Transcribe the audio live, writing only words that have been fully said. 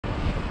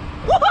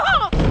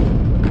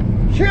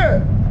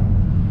Yeah.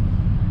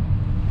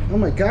 Oh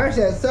my gosh,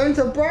 that sun's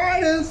so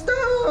bright and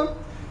stuff.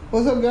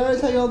 What's up, guys?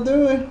 How y'all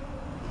doing?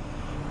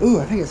 Ooh,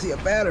 I think I see a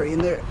battery in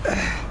there.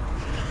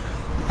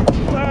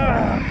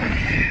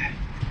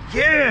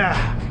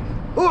 Yeah.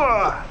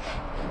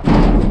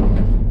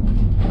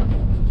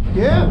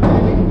 Yeah,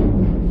 baby.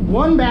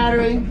 One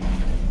battery,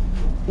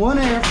 one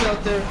air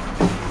filter,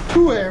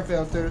 2 air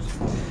filters.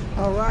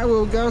 All right,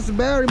 well, got some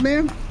battery,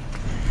 man.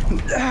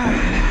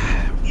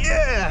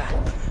 Yeah.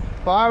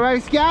 All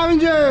right,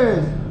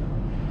 scavengers.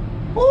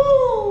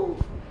 Woo!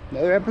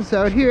 Another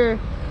episode here.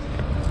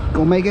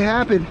 Gonna make it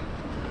happen.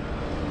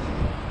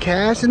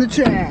 Cash in the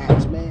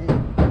trash, man.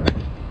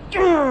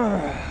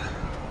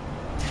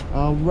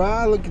 All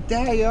right, look at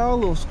that, y'all. A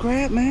little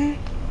scrap, man.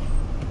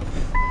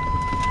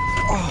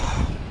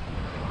 Oh,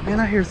 man,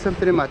 I hear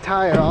something in my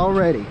tire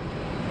already.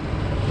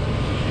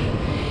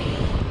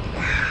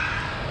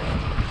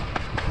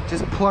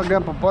 Just plugged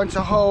up a bunch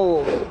of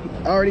holes.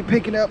 Already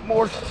picking up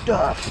more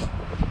stuff.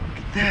 Look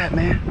at that,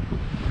 man.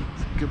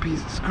 It's a good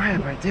piece of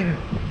scrap right there.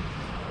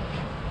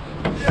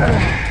 Yeah.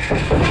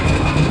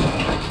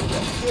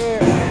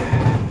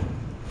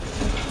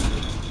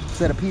 Is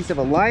that a piece of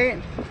a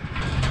light?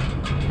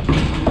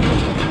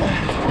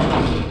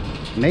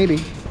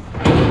 Maybe.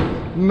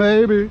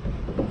 Maybe.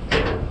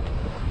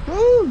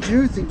 Ooh,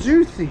 juicy,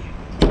 juicy.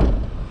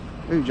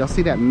 Ooh, y'all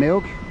see that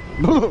milk?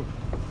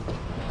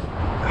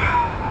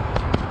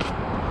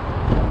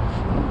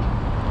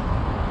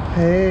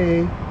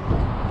 Hey.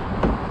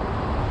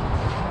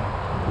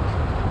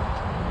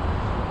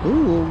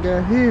 Ooh, what we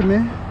got here,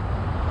 man?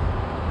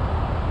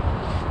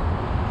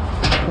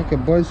 Like a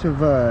bunch of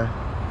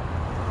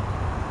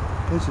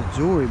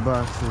jewelry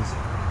boxes.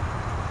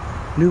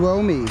 New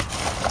Omi.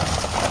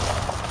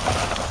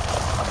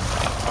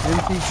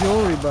 Empty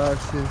jewelry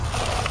boxes.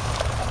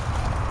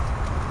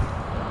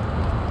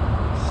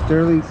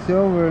 Sterling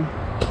silver.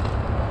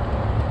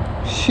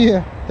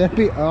 Yeah, that'd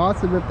be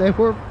awesome if they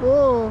were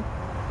full.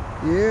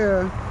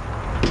 Yeah.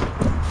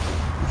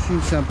 I've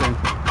seen something.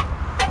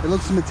 It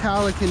looks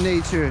metallic in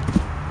nature.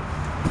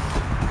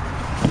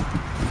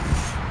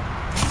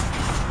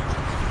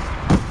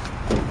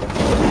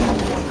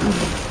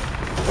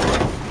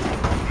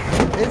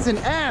 It's an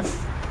F.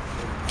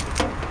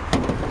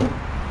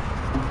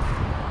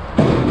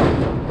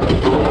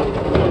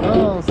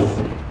 Oh,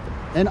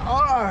 an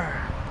R.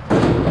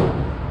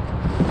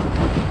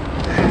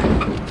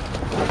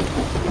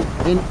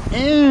 An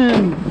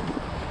N.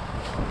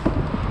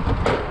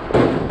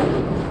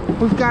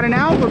 We've got an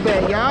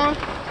alphabet, y'all.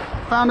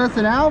 Found us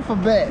an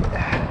alphabet.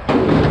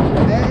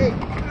 Hey.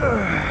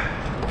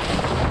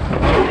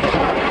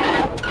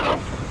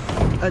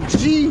 A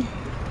G.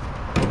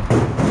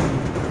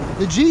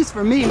 The G's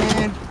for me,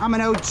 man. I'm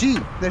an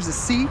OG. There's a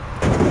C. Is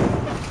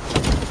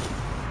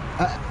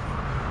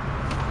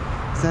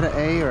that an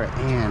A or an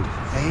and?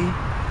 A?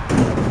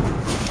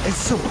 It's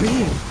so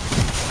big.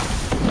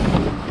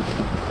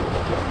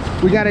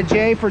 We got a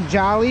J for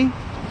Jolly.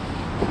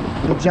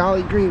 The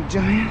Jolly Green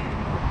Giant.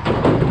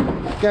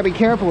 Gotta be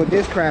careful with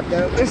this crap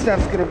though. This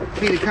stuff's gonna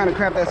be the kind of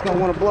crap that's gonna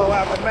want to blow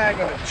out the back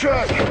of the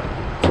truck.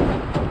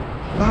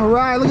 All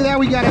right, look at that.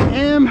 We got an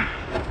M.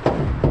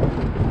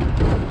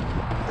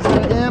 Is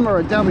that an M or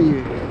a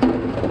W?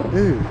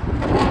 Ooh.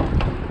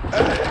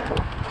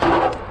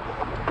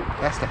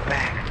 That's the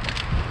back.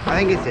 I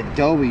think it's a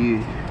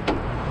W,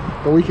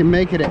 but we can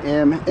make it an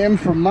M. M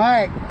for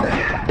Mike.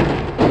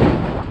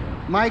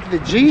 Mike the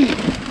G.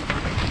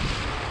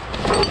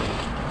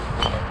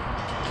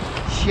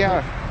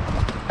 Yeah.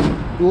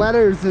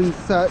 Letters and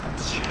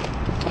such.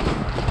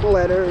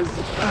 Letters.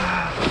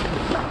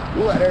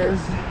 Letters.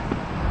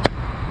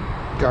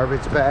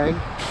 Garbage bag.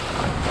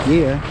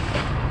 Yeah.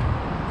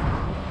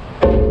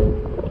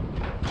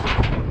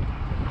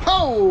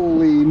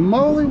 Holy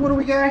moly, what do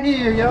we got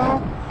here,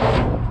 y'all?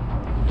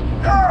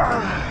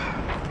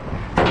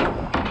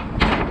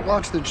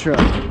 Watch the truck.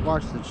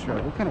 Watch the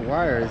truck. What kind of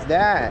wire is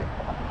that?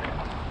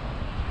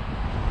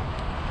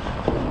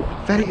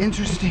 Very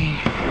interesting.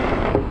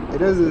 It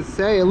doesn't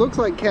say. It looks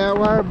like cat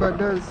wire, but it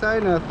doesn't say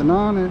nothing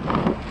on it.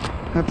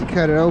 Have to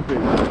cut it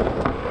open.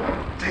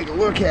 Take a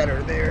look at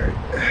her there.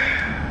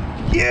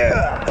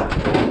 Yeah.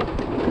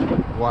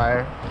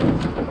 Wire.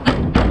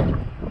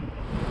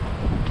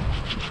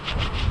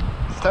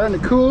 Starting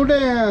to cool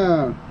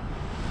down.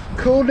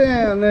 Cool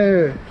down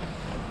there.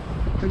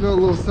 I go a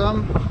little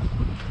something.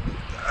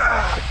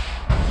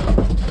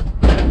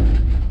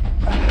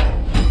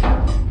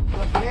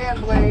 The fan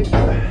blade.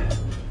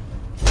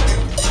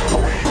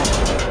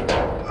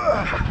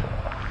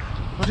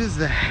 What is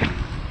that?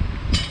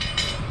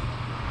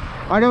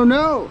 I don't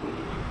know.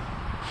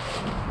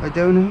 I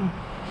don't know.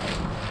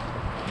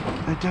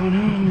 I don't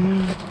know,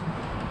 man.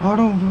 I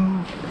don't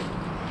know.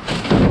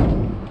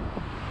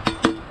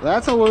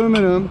 That's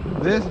aluminum.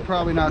 This is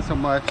probably not so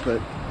much, but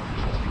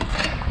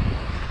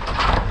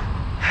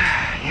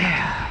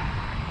yeah.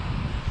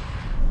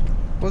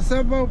 What's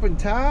up, open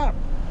top?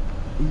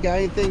 You got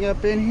anything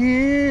up in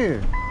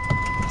here?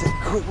 Take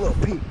a quick little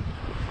peek.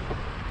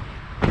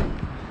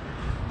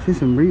 See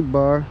some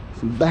rebar,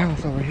 some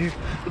ballast over here.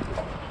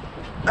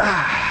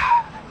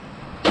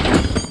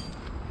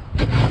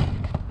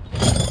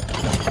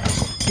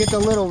 Get the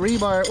little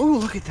rebar. Ooh,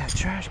 look at that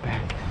trash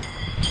bag.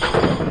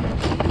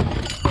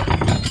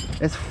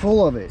 It's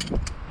full of it.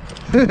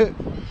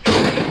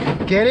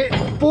 Get it?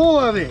 Full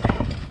of it.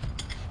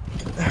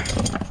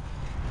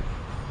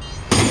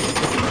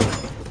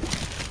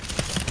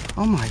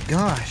 Oh my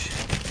gosh.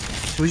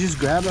 Should we just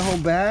grab the whole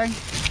bag?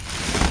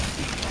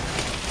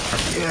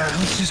 Yeah,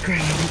 let's just grab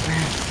the whole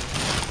bag.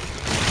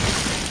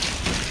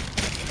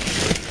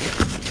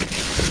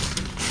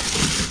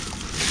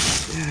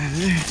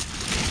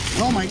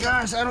 Oh my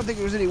gosh, I don't think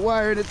there was any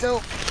wire in it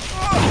though.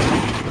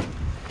 Oh.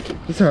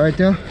 It's alright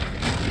though.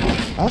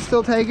 I'll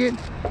still take it.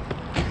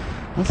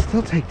 I'll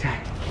still take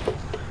that.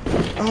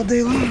 All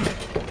day long.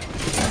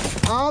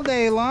 All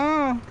day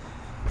long.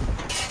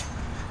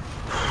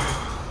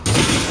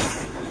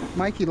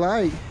 Mikey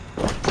light.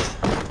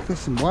 Put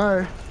some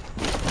wire.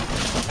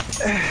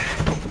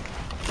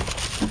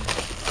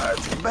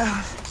 That's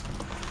about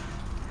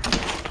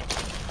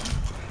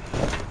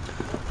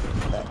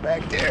that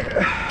back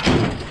there.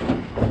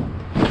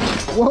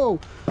 Whoa.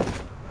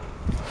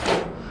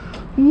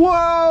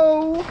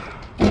 Whoa.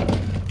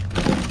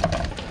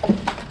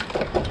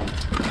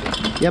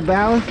 Yeah,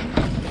 ballast.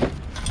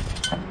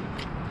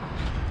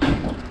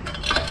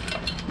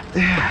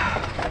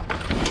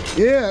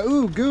 Yeah,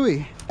 ooh,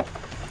 gooey.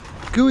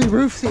 Gooey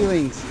roof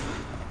ceilings.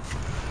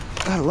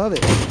 I love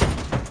it.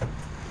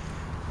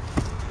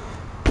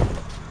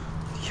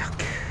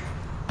 Yuck.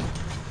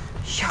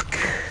 Yuck.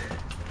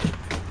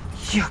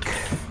 Yuck.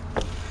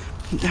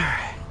 All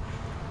right.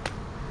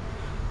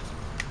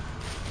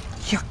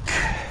 Yuck.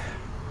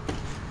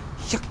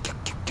 Yuck, yuck,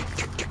 yuck, yuck,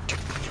 yuck,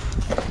 yuck,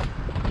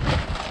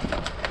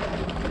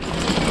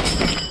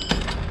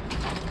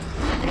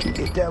 yuck.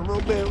 Get that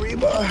little bit of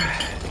rebar.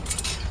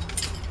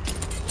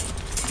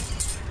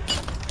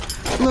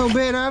 A little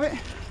bit of it.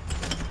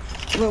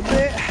 A little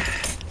bit.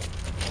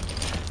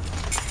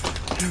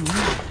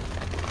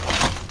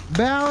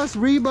 Ballast,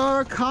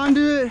 rebar,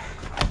 conduit.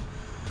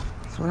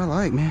 That's what I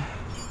like, man.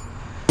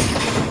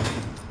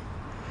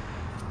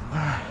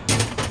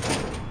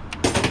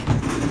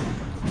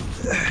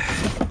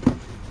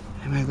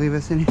 Might leave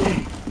us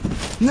anything?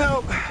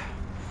 Nope.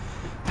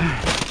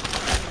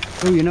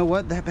 Oh, you know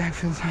what? That bag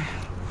feels like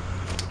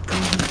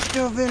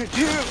stuff in it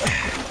too.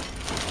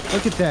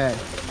 Look at that.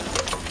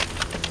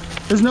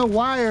 There's no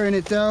wire in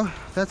it though.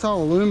 That's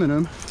all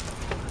aluminum.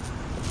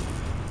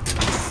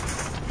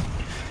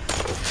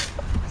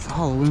 It's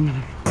all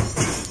aluminum. Let's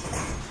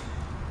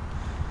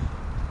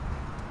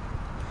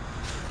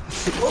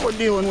see what we're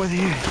dealing with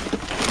here.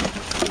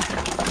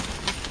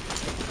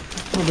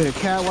 A little bit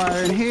of cat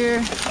wire in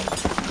here.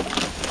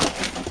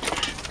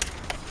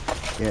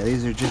 Yeah,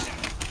 these are just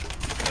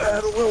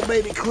the little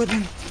baby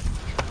clipping.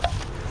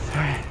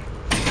 Alright.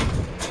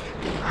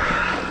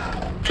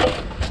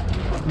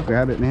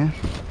 Grab it, man.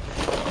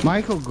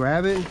 Michael,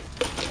 grab it.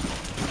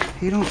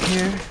 He don't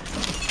care.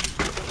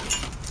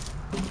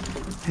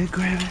 Hey,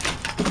 grab it.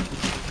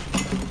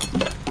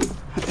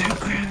 Hey,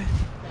 grab it.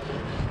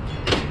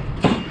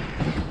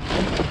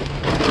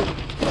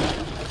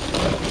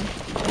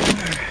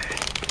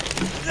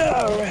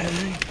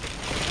 Alright.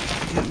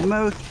 Get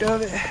most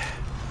of it.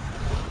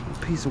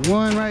 Piece of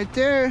one right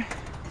there.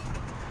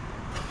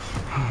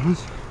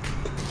 Let's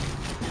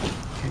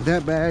take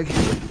that bag.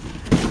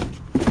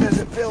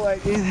 Doesn't feel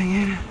like anything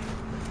in it.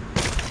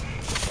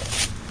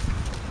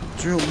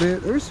 Drill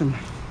bit. There's some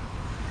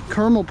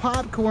caramel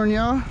popcorn,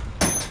 y'all.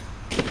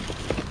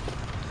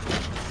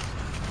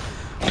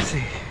 Let's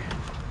see.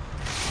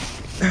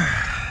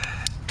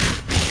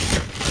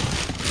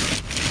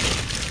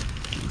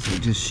 Looks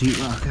like just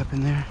sheetrock up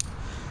in there.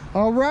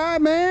 All right,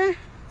 man.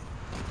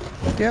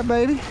 Yeah,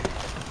 baby.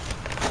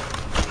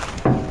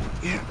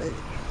 Yeah, baby.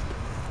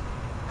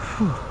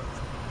 Whew.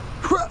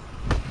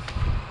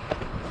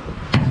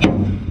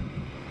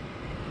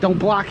 Don't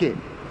block it.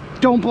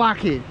 Don't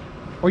block it,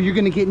 or you're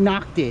gonna get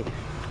knocked it.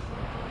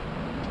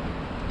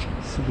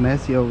 It's so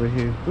messy over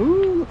here.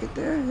 Ooh, look at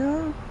there,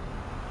 y'all.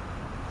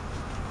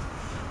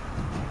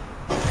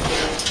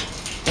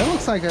 That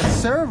looks like a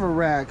server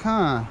rack,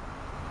 huh?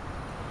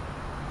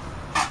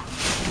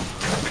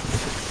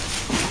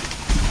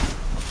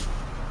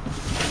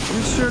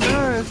 It sure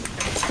does.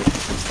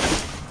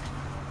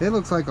 It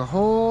looks like a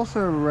whole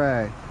server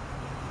rack.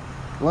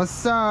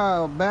 Let's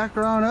back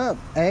her on up,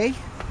 eh?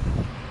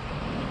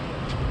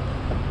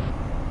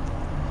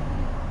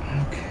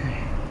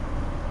 Okay.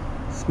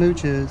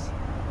 Smooches.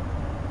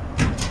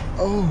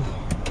 Oh.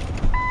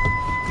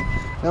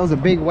 That was a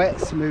big wet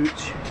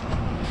smooch.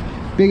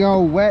 Big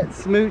old wet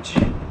smooch.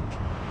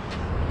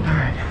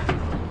 Alright.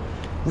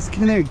 Let's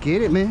get in there and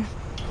get it, man.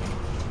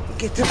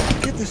 Get the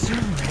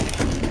server rack.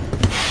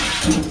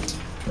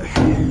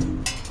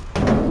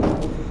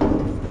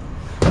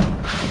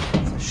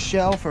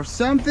 Shelf or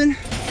something.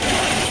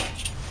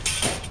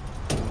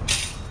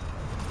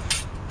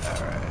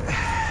 All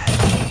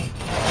right.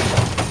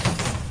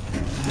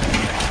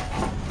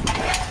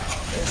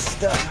 This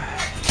stuff.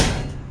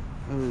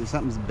 Ooh. Ooh,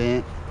 something's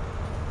bent.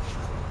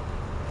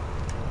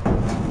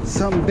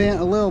 Something bent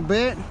a little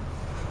bit.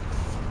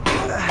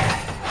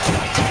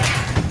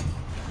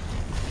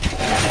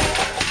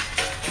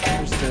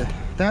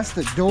 That's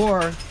the door,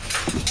 I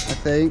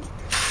think.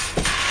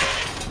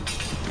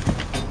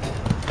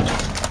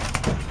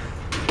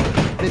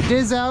 The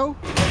Dizzo.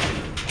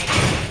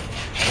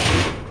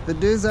 The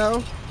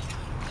Dizzo.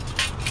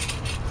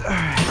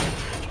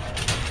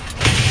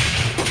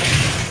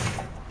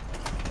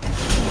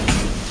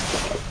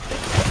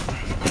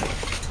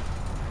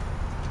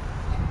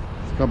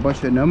 It's got a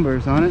bunch of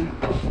numbers on it.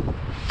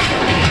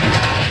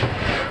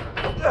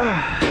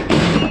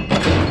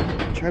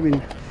 Try to be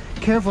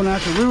careful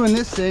not to ruin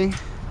this thing.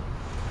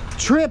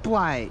 Trip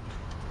light.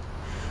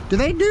 Do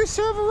they do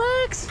silver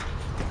racks?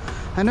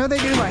 I know they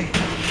do like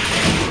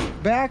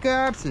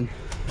backups and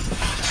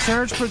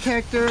surge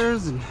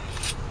protectors and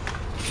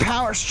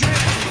power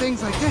strips and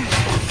things like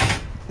that.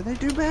 Do they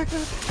do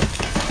backups?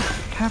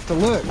 I have to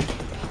look.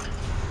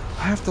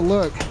 I have to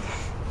look.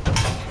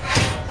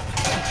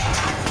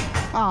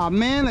 Oh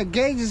man, the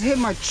gate just hit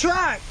my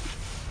truck.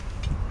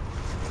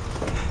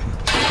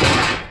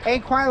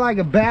 Ain't quite like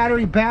a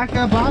battery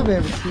backup I've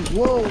ever seen.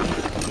 Whoa.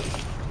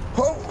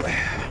 Whoa.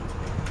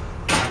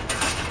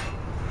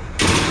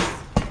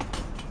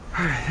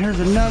 All right, there's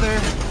another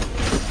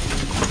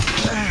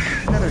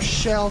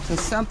shell to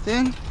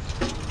something.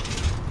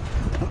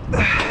 All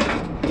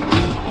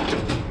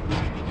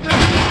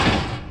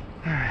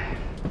right.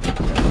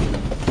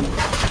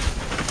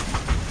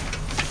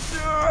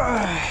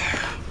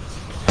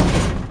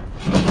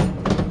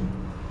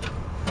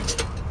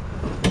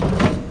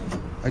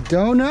 I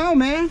don't know,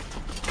 man.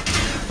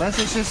 Unless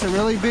it's just a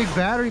really big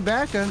battery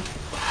backup.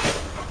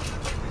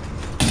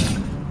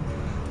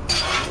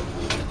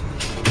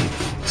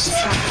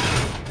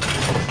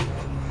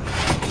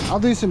 I'll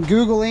do some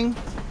Googling.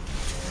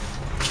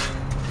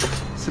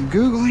 Some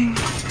Googling.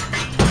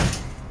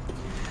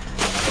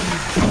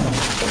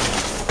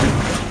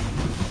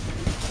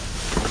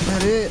 Is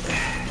that it?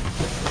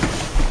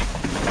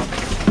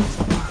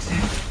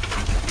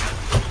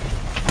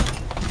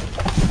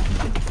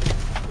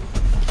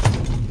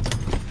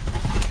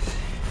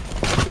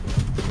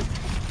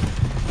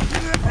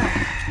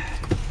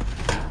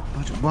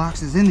 Bunch of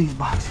boxes in these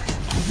boxes.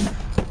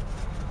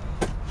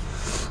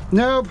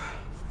 Nope.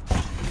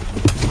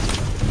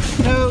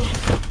 Nope.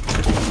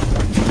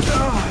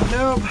 Oh,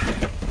 nope.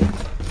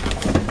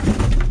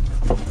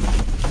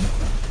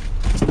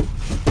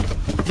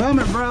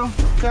 Bummer, bro.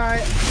 It's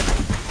alright.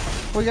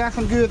 We got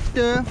some good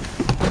stuff.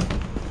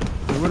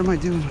 What am I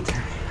doing with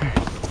that?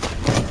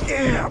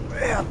 Yeah,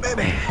 yeah,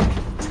 baby.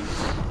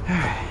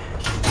 Alright.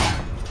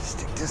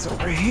 Stick this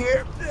over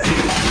here.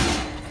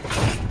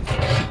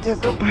 Stick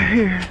this over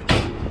here.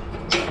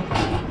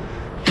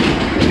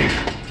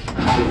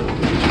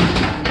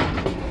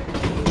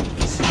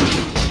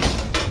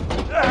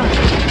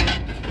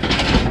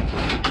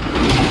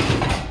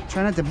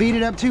 Try not to beat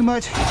it up too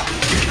much.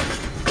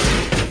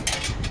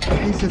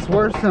 In case it's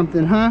worth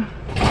something, huh?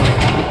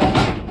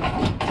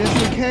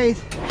 Just in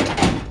case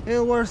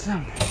it'll worth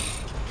something.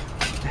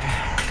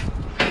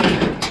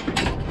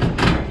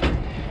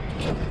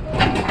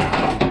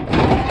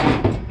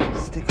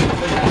 Stick it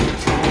over here.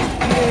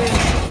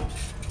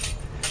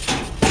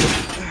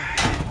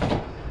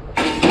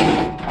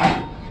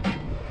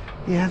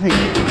 Yeah, I think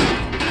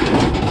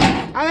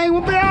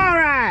we'll be all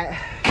right.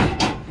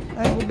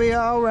 I think we'll be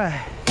all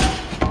right.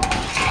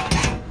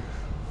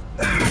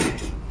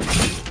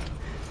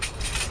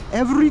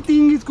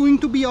 Everything is going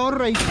to be all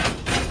right.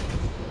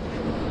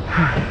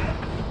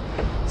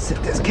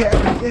 Set this cat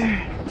right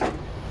there.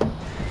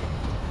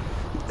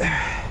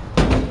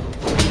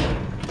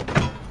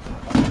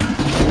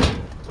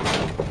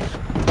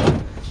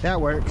 That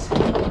works.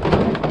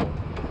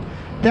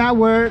 That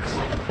works.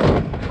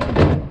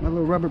 My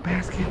little rubber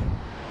basket.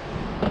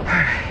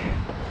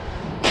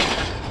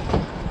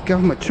 Get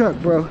off my truck,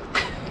 bro.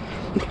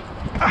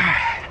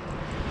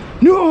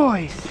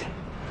 Noise.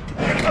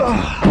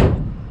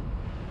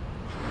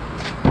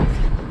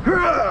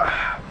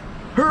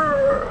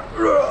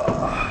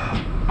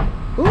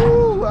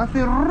 Ooh, I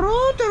feel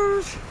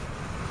rotors.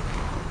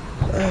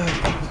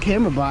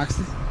 Camera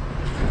boxes.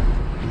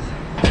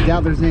 I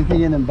doubt there's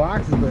anything in them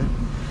boxes, but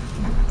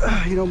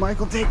you know,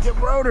 Michael, take them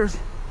rotors.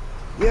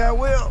 Yeah, I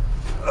will.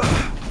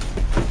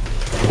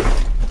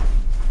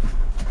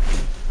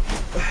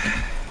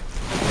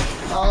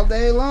 All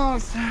day long,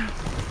 son.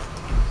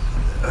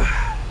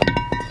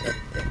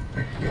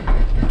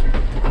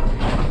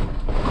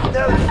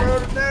 Another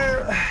rotor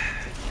there.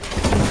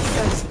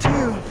 That's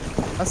two.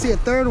 I see a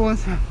third one.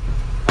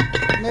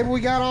 Maybe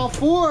we got all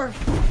four.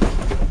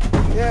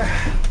 Yeah.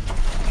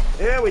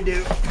 Yeah, we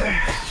do.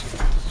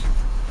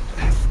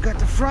 Got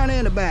the front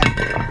and the back.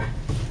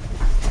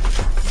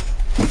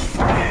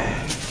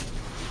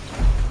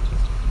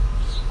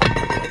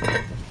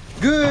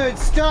 Good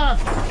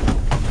stuff.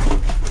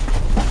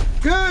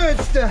 Good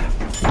stuff.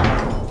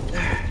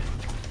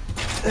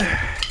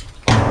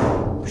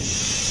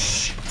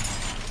 Shh.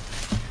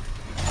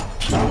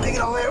 Don't make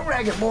it all that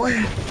ragged,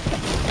 boy.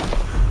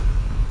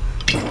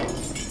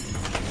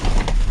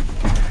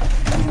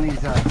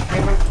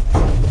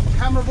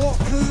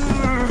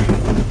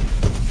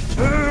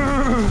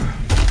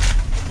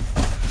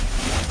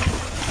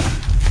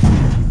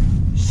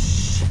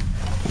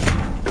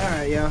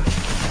 y'all. All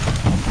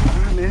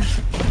right, man.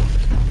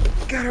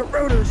 Got our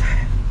rotors.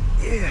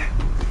 Yeah.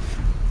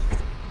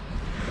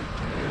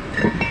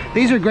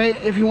 These are great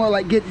if you want to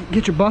like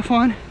get your buff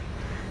on.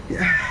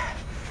 Yeah.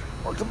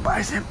 Work the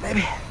bicep,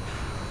 baby.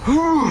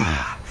 Whew.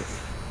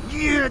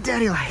 Yeah,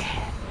 daddy like it.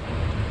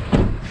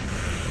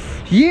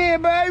 Yeah,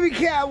 baby,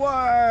 cat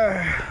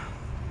wire.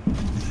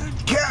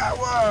 Cat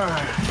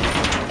wire.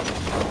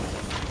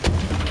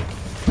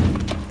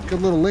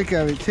 Good little lick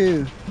of it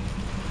too.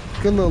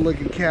 Good little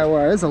looking cat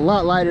wire. It's a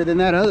lot lighter than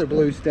that other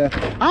blue stuff.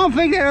 I don't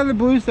think that other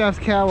blue stuff's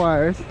cat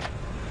wire. It's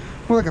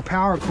more like a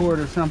power cord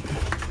or something.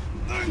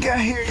 What we got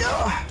here,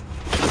 y'all?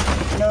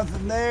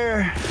 Nothing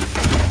there.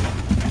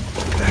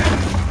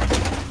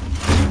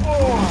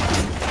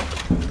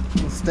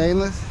 Oh,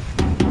 stainless.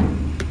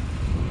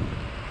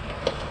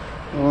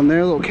 On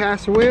there, little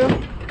caster wheel.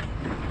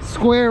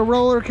 Square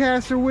roller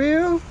caster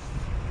wheel.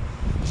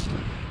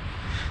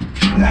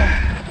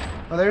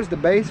 Oh, there's the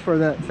base for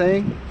that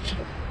thing.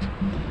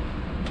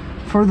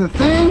 For the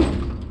thing.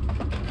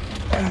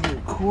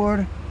 Another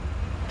cord.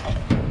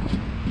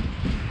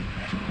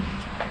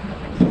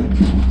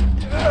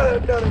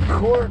 Another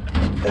cord.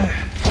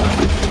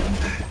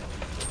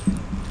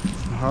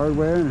 Some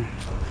hardware.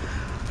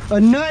 A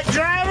nut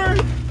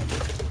driver.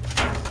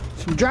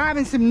 I'm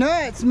driving some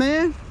nuts,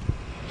 man.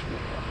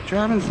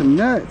 Driving some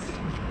nuts.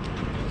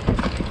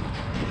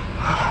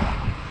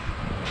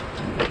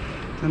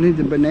 I need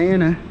the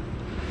banana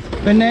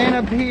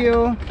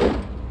peel.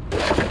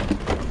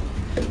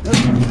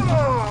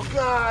 Oh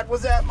God,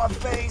 was that my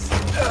face?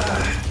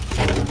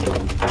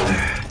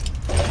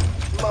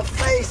 My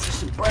face. There's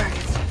some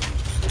brackets.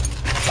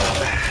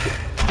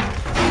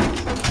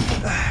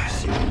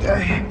 See what we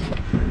got here.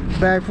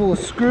 Bag full of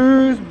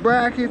screws,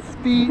 brackets,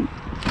 feet,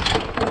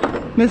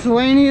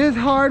 miscellaneous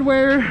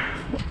hardware,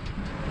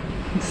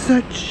 and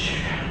such.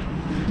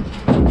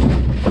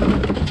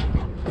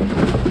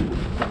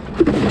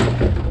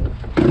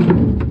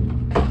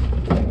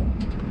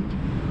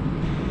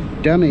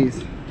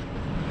 Dummies.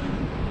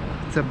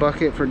 It's a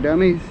bucket for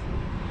dummies.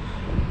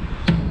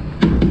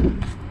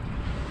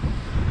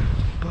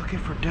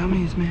 Bucket for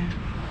dummies, man.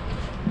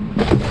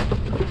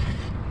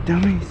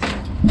 Dummies.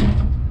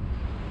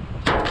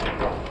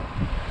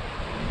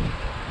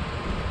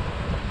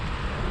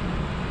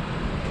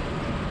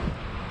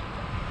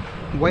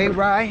 Wait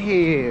right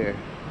here.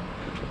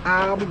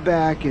 I'll be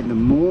back in the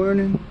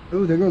morning.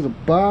 Oh, there goes a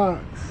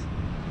box.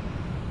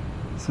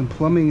 Some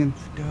plumbing and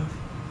stuff.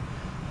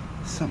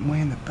 Something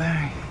way in the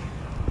back.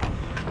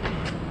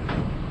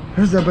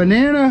 There's a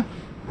banana.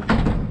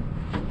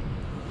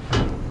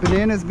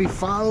 Bananas be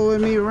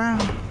following me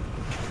around.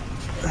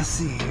 Let's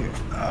see here.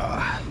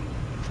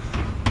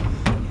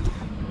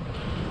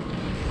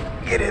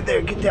 Get in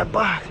there, get that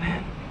box,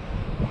 man.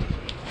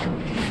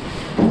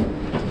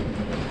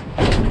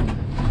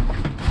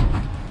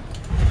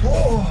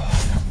 Whoa.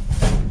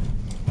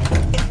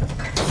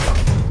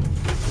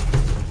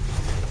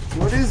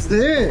 What is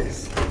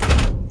this?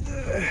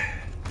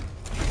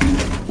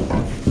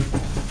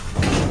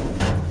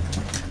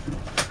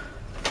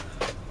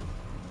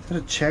 Is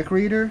that a check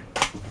reader?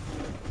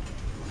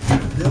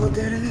 Is that what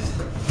that is?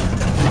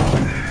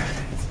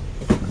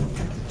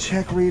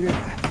 Check reader.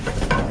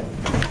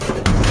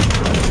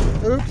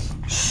 Oops.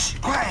 Shh,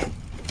 quiet.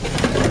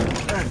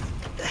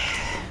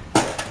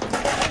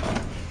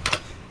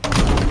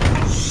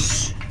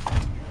 Shh.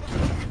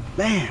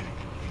 Man.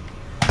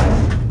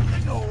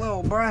 No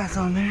little brass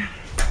on there.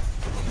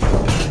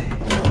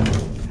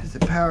 There's the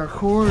power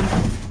cord.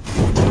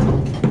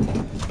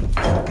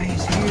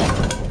 Base here.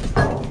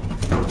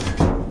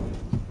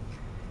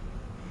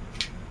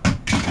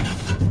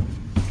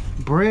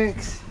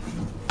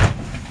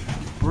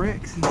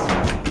 Bricks and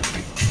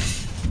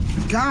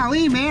stuff.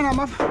 Golly, man, I'm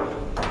up.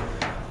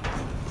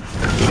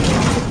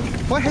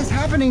 What is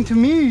happening to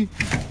me?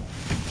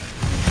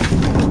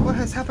 What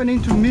is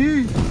happening to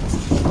me?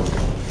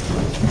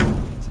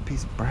 It's a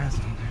piece of brass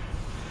on there.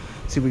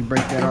 See if we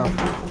break that off.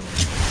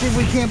 See if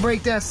we can't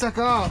break that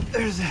sucker off.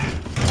 There's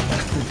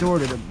the door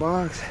to the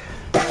box.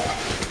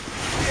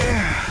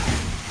 Yeah.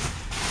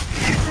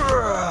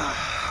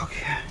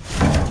 Okay.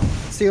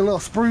 See a little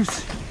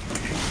spruce.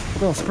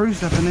 Little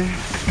spruce up in there.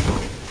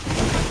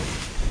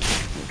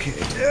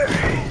 Okay, there.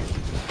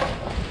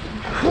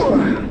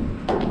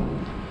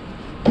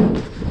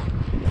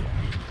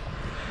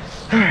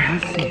 Alright,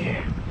 let's see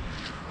here.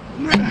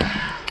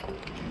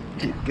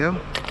 There we go.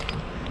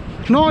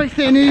 Nice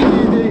and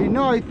easy,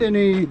 nice and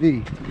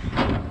easy.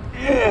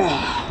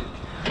 Yeah.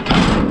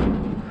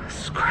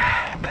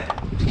 Scrap.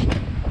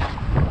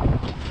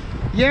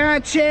 Yeah,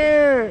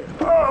 chair.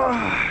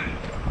 Oh.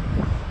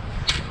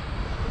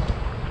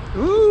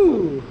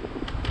 Ooh.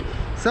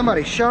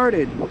 Somebody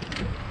sharted.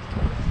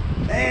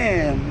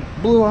 Man,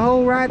 blew a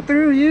hole right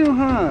through you,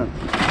 huh?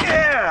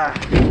 Yeah!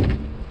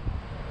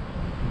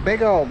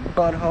 Big old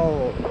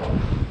butthole.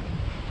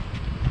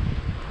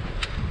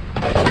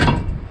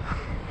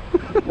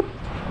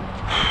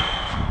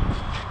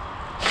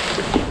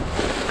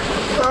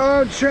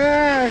 Oh,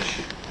 trash!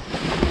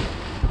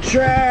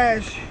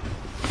 Trash!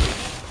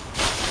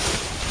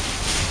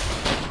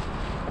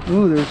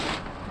 Ooh, there's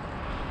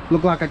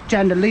look like a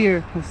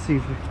chandelier. Let's see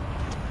if we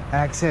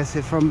access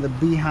it from the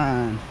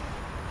behind.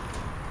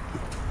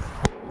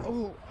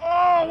 Oh,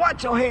 oh,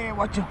 watch your head,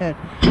 watch your head.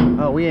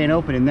 Oh, we ain't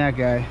opening that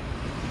guy.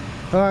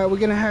 All right, we're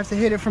gonna have to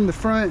hit it from the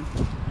front.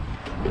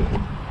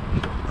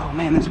 Oh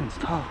man, this one's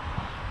tall.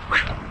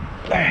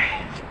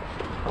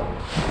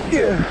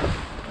 Yeah.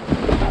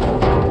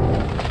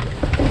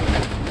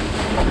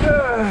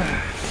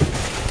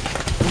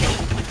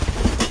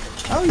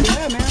 Oh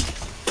yeah, man.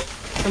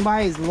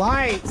 Somebody's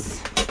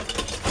lights.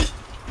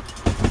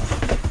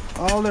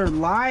 All their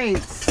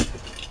lights.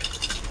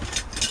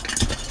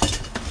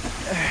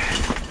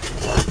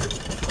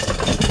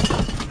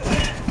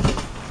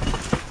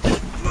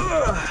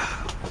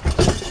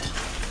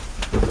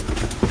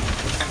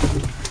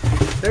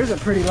 There's a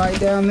pretty light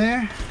down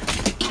there.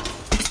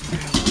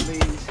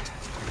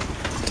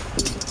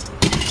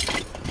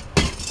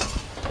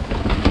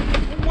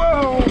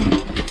 Whoa!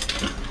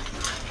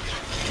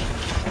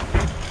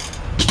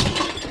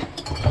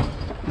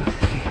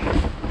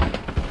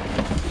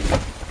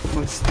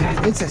 What's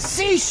that? It's a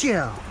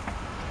seashell!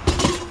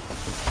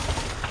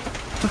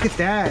 Look at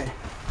that.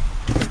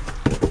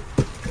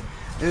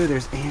 Ooh,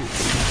 there's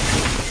ants.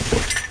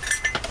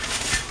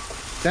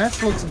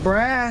 That looks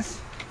brass.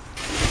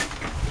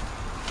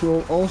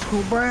 Little old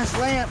school brass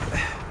lamp.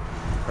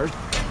 Or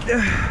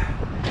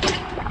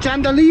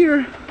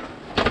chandelier.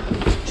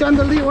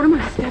 Chandelier. What am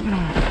I stepping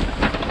on?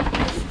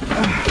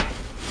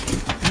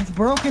 It's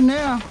broken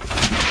now.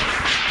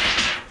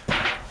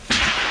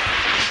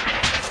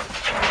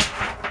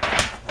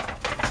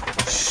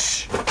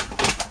 Shh.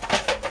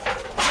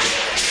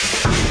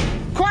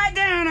 Quiet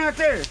down out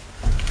there.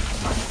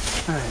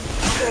 All right.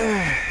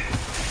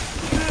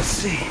 Let's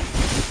see.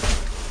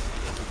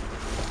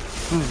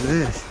 What is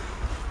this?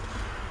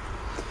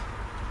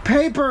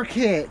 Paper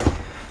kit.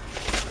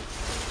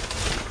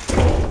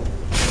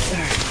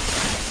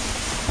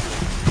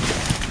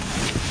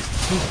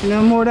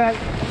 No more of that,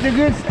 the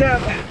good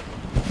stuff.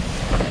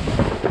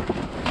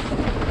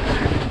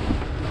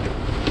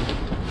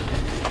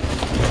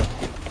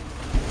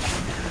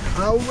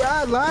 All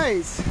right,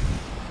 lights.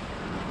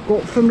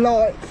 Got some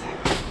lights.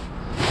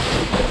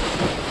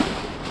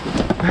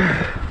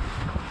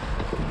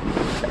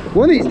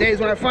 One of these days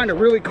when I find a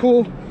really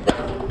cool,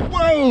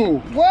 whoa,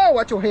 whoa,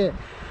 watch your head.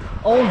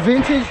 Old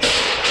vintage,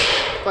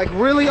 like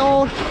really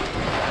old,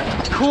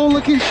 cool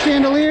looking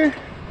chandelier.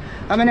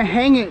 I'm gonna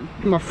hang it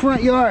in my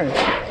front yard,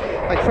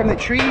 like from the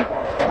tree.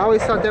 I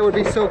always thought that would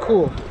be so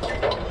cool.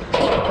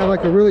 Have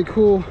like a really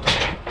cool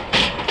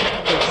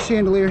like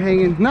chandelier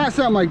hanging. Not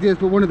something like this,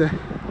 but one of the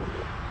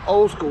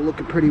old school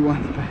looking pretty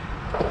ones. But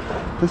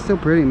that's still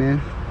pretty,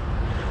 man.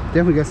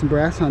 Definitely got some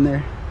brass on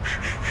there.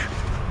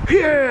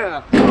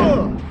 Yeah!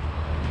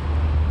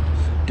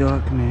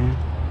 Duck, man.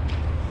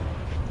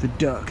 The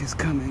duck is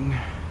coming.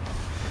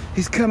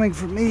 He's coming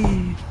for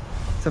me.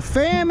 It's a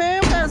fan,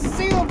 man. We got a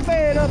ceiling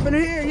fan up in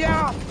here,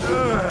 y'all.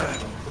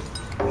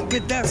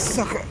 Get that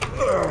sucker.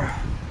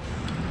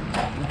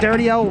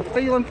 Dirty old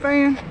ceiling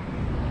fan.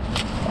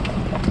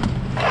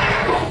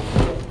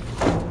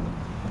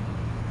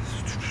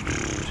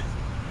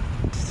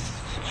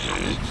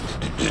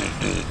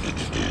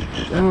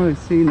 I don't really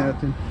see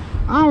nothing.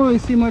 I don't really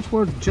see much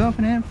worth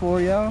jumping in for,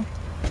 y'all.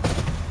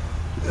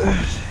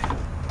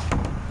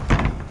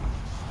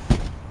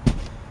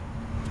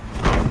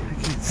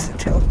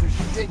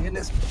 In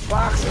this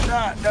box or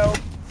not, no.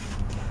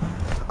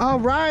 All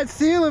right,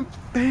 ceiling.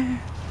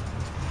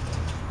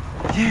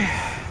 Yeah.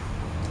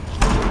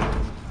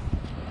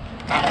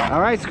 All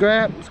right,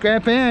 scrap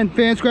fan,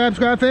 scrap,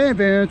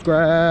 fan,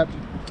 scrap.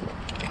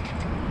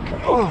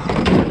 Oh.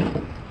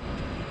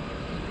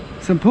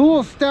 Some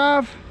pool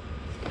stuff.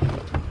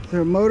 Is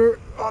there a motor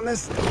on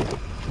this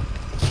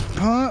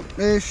pump?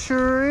 It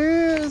sure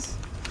is.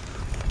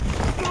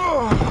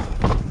 Oh.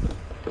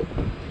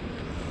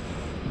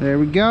 There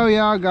we go,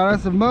 y'all. Got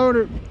us a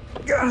motor.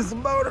 Got us a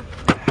motor.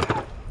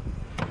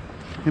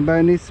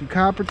 Anybody needs some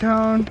copper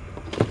tone?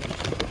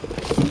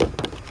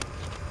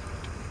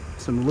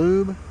 Some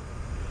lube.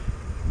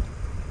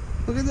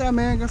 Look at that,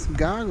 man. Got some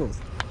goggles.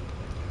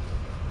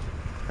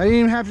 I didn't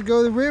even have to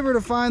go to the river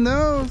to find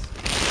those.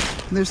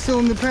 They're still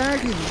in the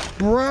package,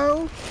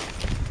 bro.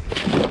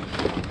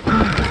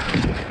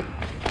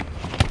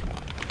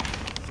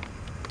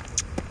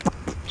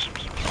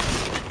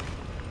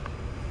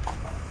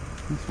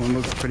 This one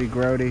looks pretty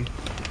grody.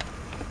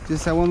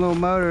 Just that one little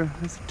motor.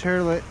 It's a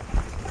turlet.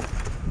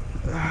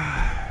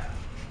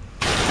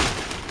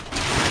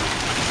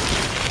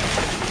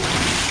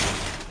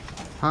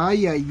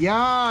 Ay, ay,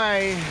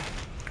 ay.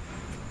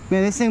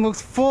 Man, this thing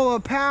looks full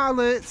of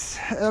pallets.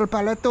 El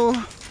paleto.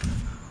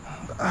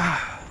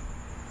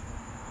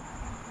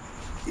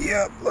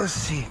 Yep, let's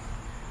see.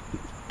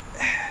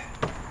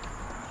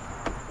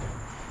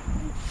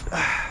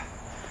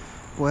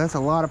 Boy, that's a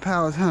lot of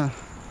pallets, huh?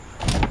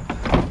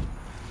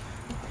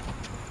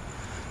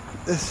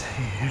 Let's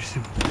see, there's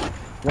some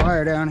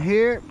wire down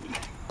here.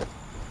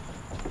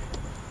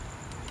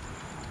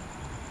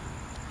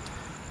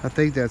 I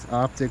think that's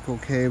optical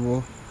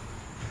cable.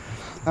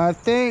 I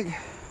think.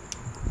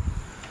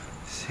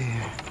 Let's see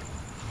here.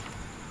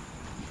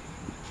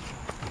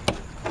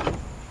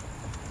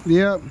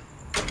 Yep.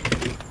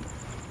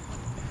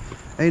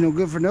 Ain't no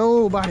good for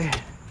nobody.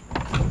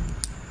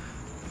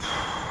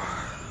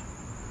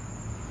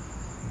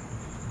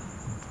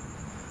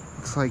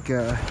 Looks like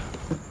there's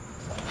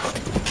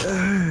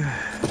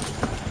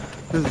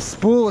a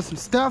spool with some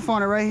stuff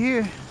on it right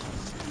here.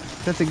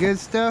 Is that the good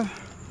stuff?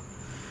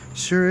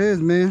 Sure is,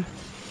 man.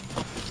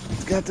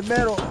 It's got the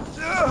metal.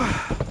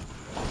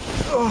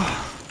 Oh,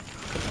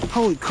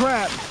 holy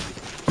crap.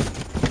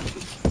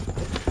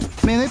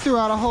 Man, they threw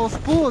out a whole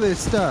spool of this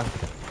stuff.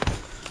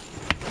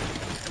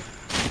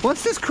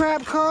 What's this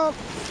crap called?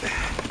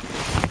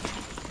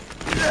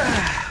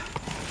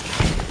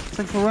 It's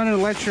like we're running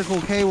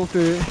electrical cable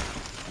through it.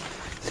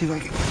 See if I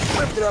can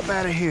lift it up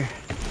out of here.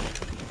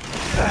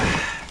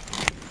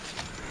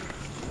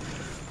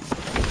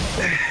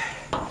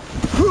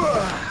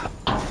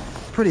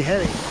 Pretty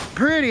heavy.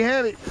 Pretty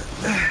heavy.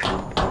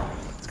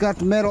 It's got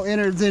the metal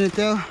innards in it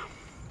though.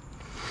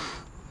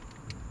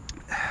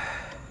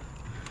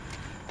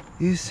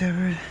 Use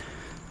severed.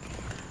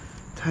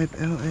 Type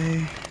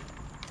LA.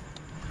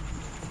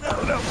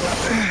 No.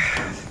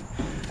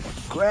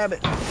 Grab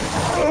it.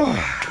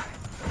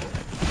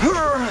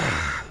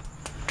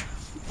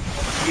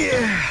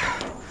 Yeah.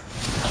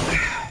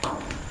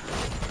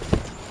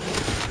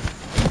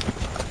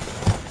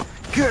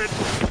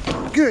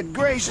 Good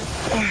gracious.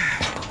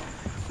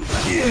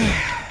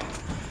 Yeah.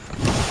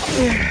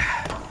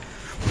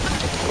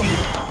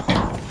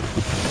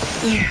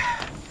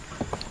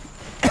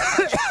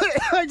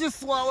 I just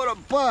swallowed a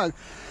bug.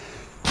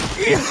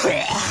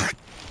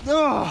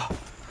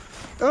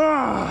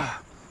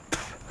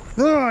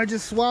 I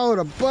just swallowed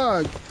a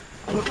bug.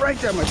 It went right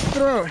down my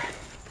throat.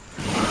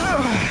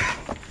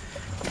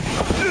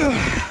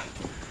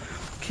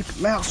 Keep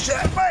your mouth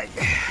shut, Mike.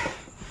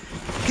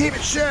 Keep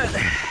it shut.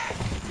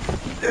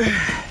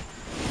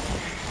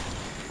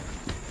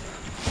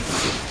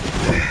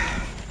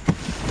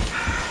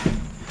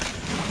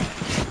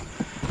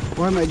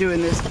 Why am I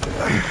doing this?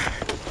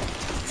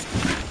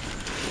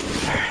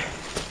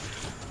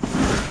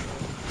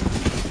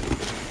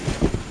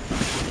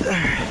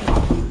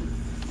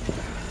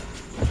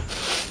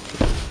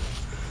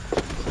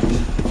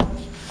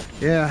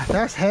 Yeah,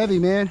 that's heavy,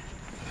 man.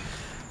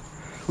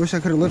 Wish I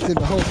could have lifted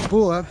the whole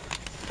spool up,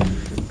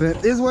 but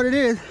it is what it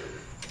is.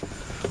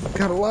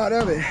 Got a lot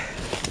of it.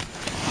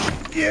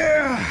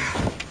 Yeah.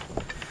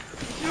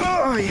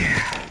 Oh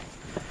yeah.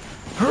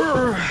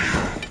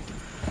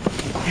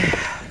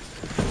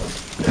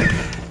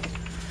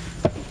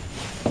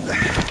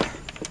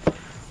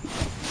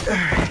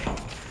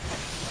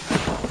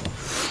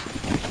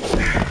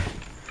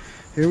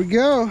 Here we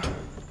go.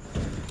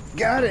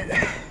 Got it.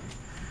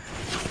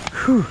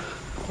 Whew.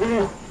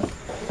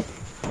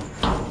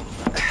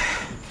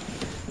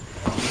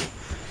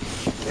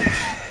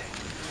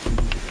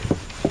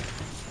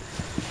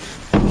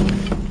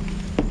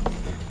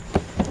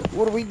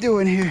 What are we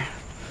doing here?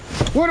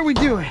 What are we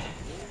doing?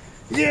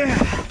 Yeah.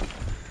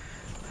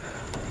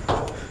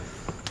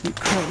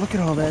 Look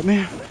at all that,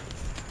 man.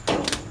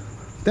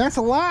 That's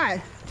a lot.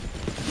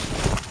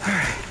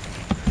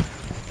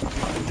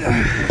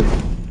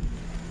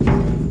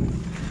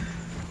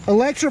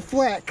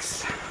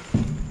 Electroflex.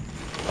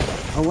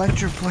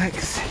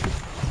 Electroflex.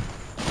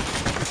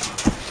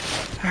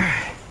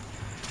 Alright.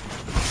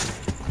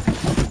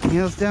 Anything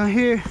else down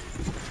here?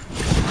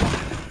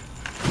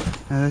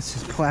 No, that's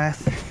just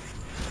plastic.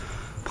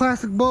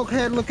 Plastic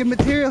bulkhead looking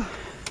material.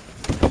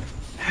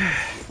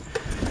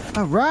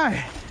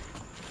 Alright.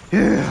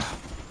 Yeah.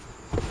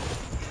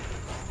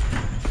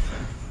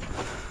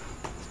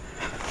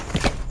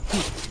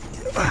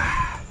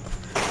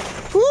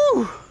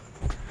 Woo!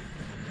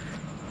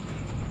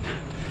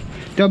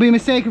 Don't be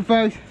mistaken,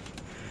 folks.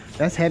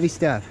 That's heavy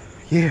stuff.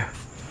 Yeah.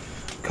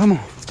 Come on,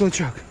 let's go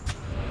truck.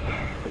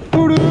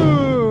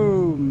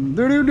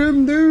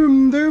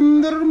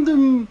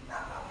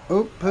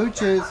 Oh,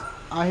 pooches.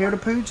 I hear the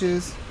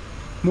pooches.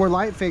 More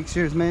light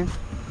fixtures, man.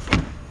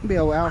 Be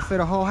able to outfit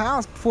a whole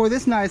house before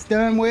this night's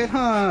done with,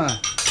 huh?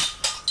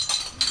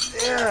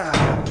 Yeah.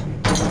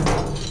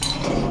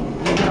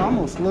 It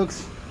almost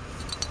looks,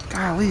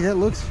 golly, that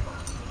looks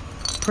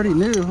pretty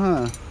new,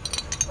 huh?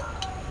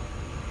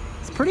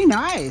 It's pretty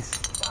nice.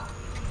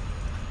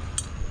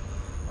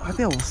 I'd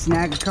be able to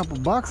snag a couple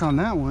bucks on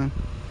that one.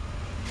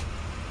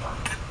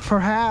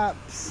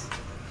 Perhaps.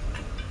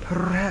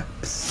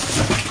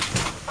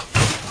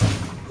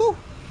 Whew.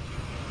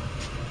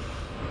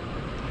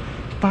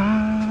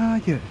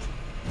 Fire.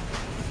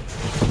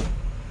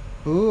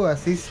 Ooh, I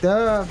see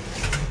stuff.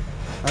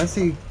 I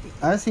see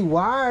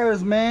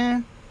wires,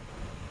 man.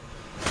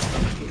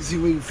 Let's see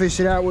if we can fish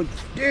it out with the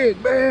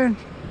stick, man.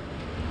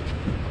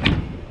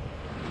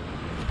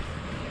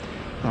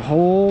 A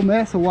whole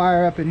mess of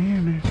wire up in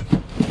here, man.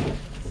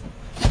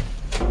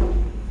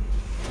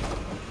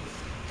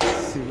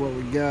 Let's see what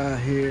we got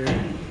here.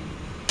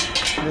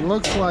 It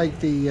looks like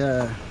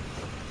the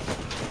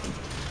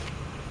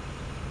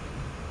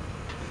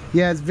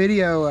Yeah, it's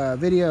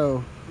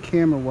video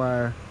camera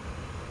wire.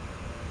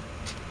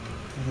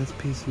 That's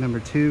piece number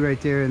 2 right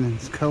there, and then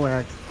it's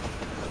coax.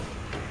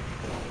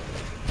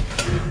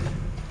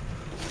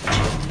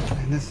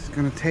 And this is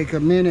gonna take a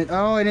minute.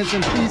 Oh, and it's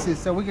in pieces,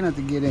 so we're gonna have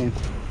to get in.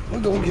 We're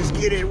gonna just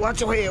get in.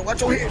 Watch your head,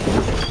 watch your head.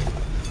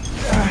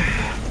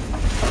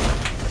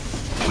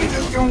 We're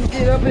just gonna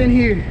get up in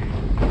here.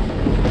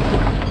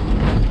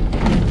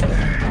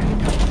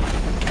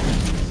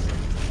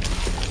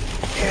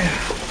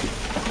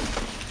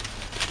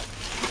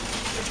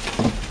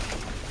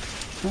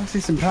 I see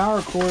some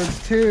power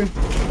cords too.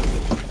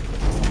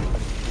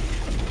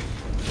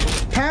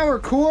 Power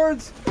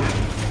cords.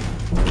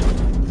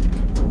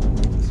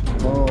 Some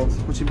bulbs.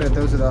 What you bet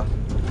those are the?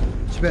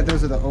 What you bet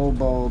those are the old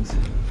bulbs?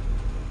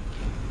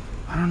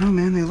 I don't know,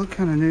 man. They look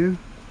kind of new.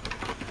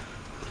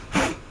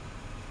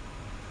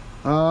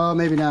 Oh,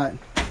 maybe not.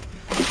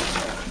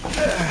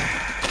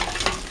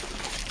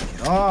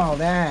 All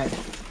that.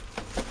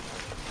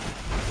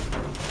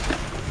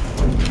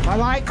 I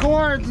like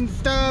cords and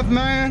stuff,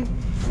 man.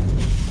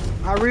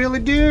 I really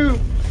do.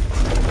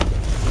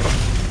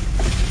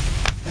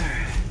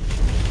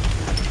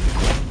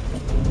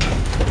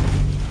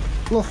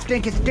 A little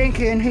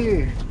stinky in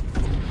here.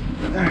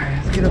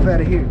 Alright, let's get up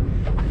out of here.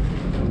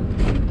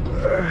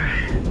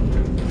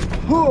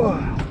 Whoa,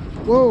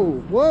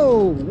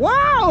 whoa,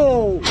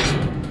 whoa!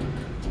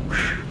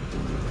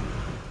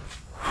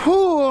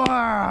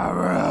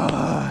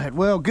 Alright,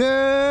 well,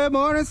 good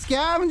morning,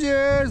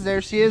 scavengers.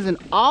 There she is in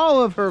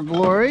all of her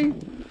glory.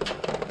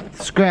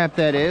 Scrap,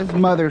 that is,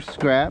 mother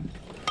scrap.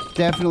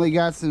 Definitely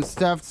got some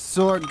stuff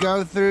to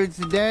go through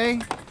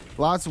today.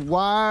 Lots of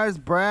wires,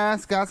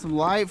 brass, got some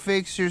light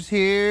fixtures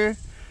here.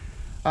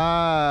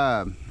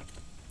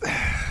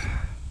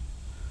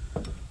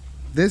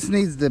 This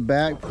needs the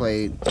back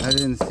plate. I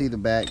didn't see the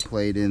back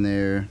plate in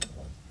there.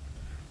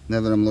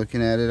 Now that I'm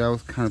looking at it, I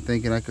was kind of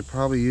thinking I could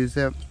probably use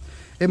that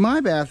in my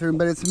bathroom,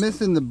 but it's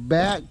missing the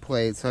back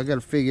plate, so I got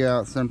to figure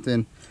out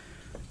something.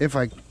 If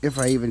I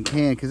even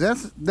can, because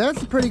that's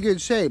a pretty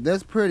good shape.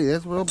 That's pretty.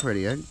 That's real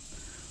pretty. I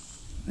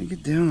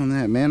get down on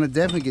that, man. I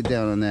definitely get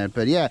down on that.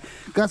 But yeah,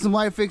 got some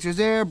light fixtures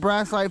there,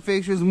 brass light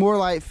fixtures, more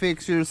light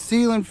fixtures,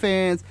 ceiling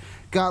fans.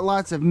 Got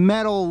lots of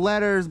metal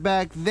letters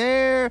back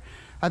there.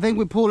 I think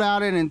we pulled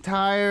out an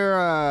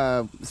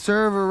entire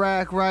server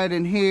rack right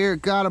in here.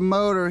 Got a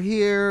motor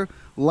here,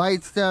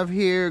 light stuff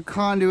here,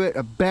 conduit,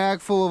 a bag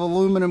full of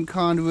aluminum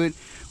conduit.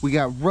 We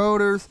got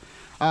rotors.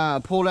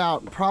 Pulled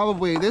out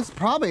probably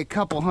a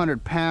couple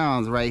 100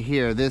 pounds right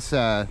here. This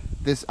I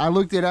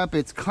looked it up.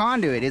 It's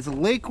conduit. It's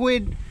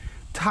liquid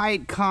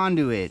tight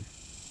conduit,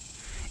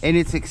 and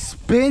it's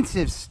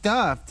expensive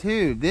stuff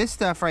too. This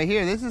stuff right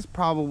here, this is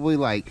probably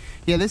like,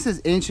 yeah, this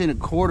is 1.25 inch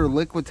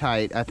liquid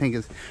tight, I think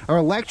it's, or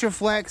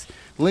Electroflex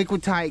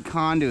liquid tight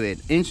conduit,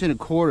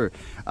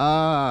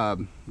 1.25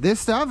 inch. This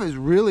stuff is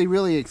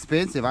really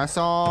expensive. I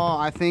saw,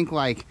 I think,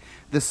 like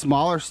the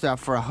smaller stuff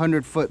for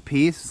 100-foot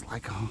piece,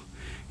 like,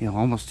 you know,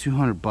 almost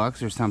 200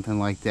 bucks or something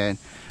like that.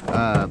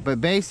 But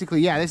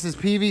basically, yeah, this is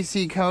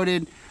PVC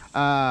coated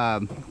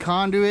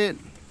conduit.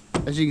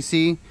 As you can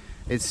see,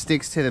 it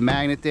sticks to the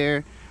magnet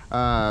there.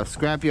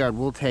 Scrapyard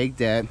will take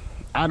that.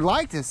 I'd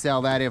like to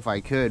sell that if I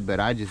could,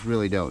 but I just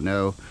really don't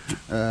know.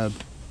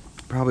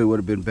 Probably would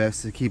have been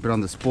best to keep it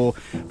on the spool,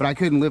 but I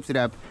couldn't lift it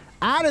up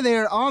out of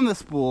there on the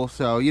spool,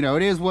 so you know,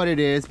 it is what it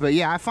is. But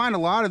yeah, I find a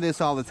lot of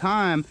this all the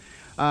time,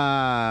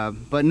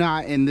 but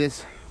not in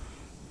this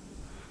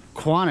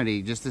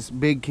quantity. Just this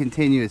big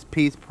continuous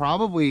piece,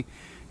 probably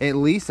at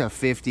least a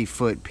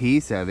 50-foot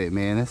piece of it,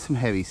 man. That's some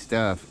heavy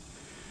stuff,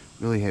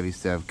 really heavy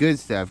stuff. Good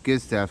stuff,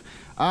 good stuff.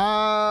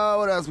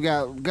 What else we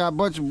got? Got a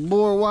bunch of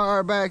more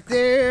wire back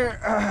there.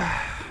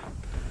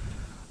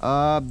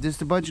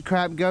 Just a bunch of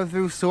crap to go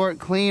through, sort,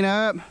 clean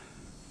up,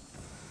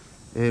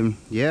 and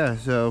yeah,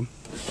 so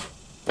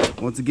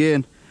once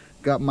again,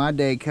 got my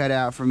day cut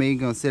out for me.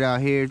 Gonna sit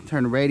out here,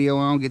 turn the radio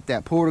on, get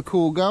that porta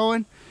cool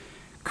going,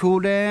 cool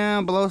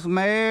down, blow some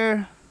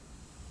air,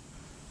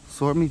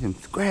 sort me some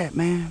scrap,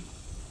 man.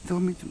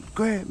 Sort me some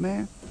scrap,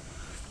 man.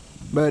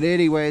 But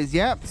anyways,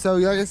 yep, so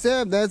like I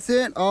said, that's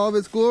it, all of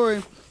its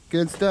glory.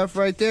 Good stuff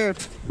right there.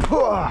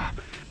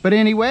 But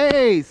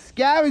anyways,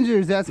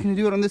 scavengers, that's gonna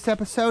do it on this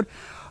episode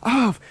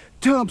of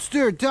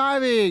dumpster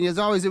diving. As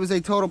always, it was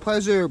a total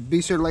pleasure.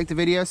 Be sure to like the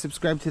video,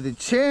 subscribe to the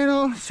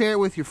channel, share it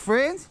with your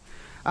friends.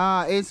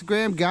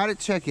 Instagram, got it,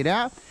 check it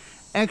out.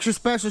 Extra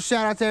special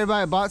shout out to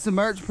everybody that bought some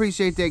merch.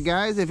 Appreciate that,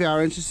 guys. If y'all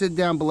are interested,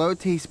 down below,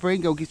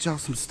 Teespring, go get y'all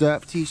some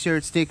stuff,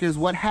 t-shirts, stickers,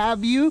 what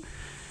have you.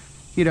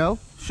 You know,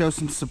 show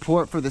some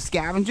support for the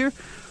scavenger.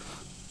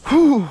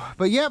 Whew.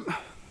 But yep,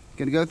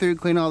 gonna go through,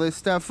 clean all this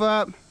stuff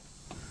up,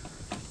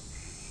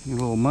 get a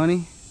little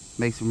money,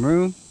 make some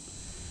room.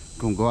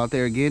 Gonna go out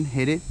there again,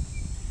 hit it,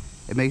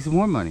 and make some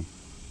more money,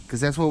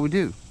 because that's what we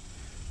do.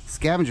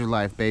 Scavenger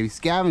life, baby.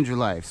 Scavenger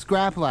life,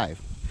 scrap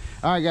life.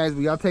 All right, guys,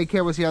 y'all take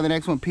care. We'll see you on the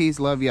next one. Peace,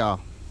 love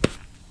y'all.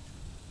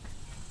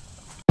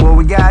 What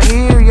we got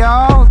here,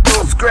 y'all?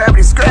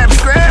 Scrappity scrap.